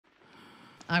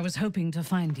I was hoping to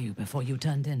find you before you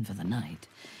turned in for the night.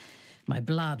 My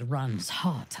blood runs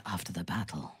hot after the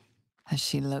battle. As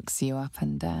she looks you up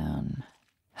and down,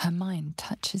 her mind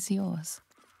touches yours.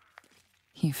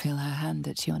 You feel her hand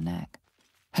at your neck,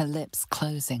 her lips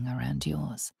closing around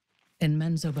yours. In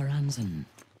Menzoberranzan,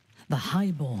 the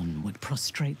highborn would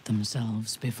prostrate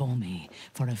themselves before me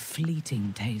for a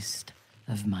fleeting taste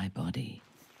of my body.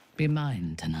 Be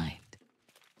mine tonight,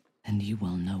 and you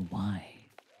will know why.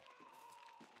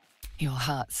 Your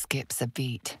heart skips a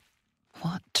beat.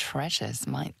 What treasures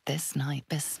might this night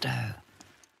bestow?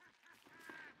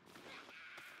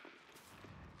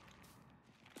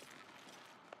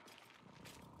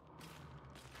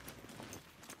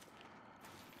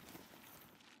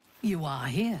 You are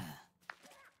here.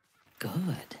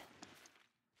 Good.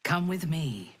 Come with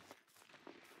me.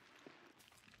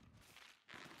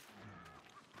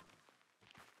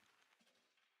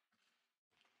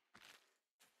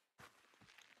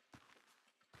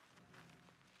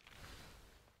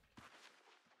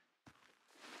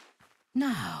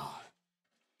 Now,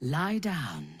 lie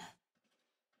down.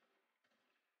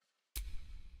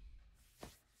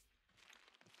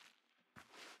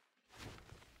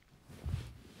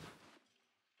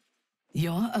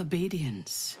 Your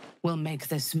obedience will make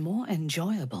this more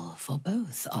enjoyable for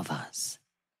both of us.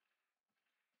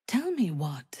 Tell me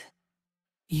what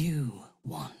you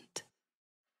want,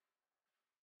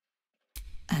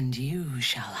 and you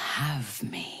shall have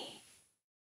me.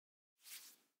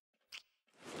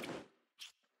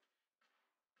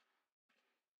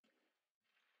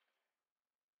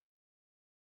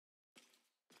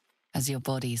 As your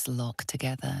bodies lock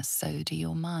together, so do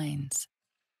your minds.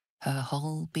 Her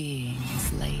whole being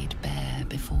is laid bare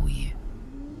before you.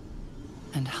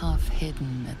 And half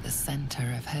hidden at the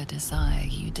center of her desire,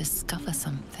 you discover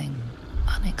something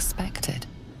unexpected.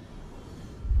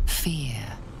 Fear.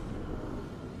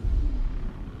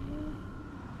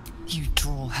 You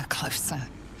draw her closer,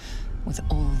 with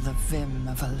all the vim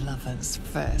of a lover's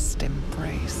first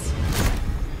embrace.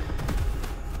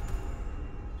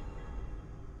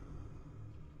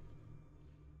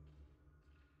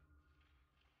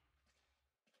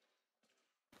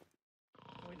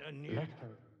 Let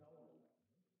her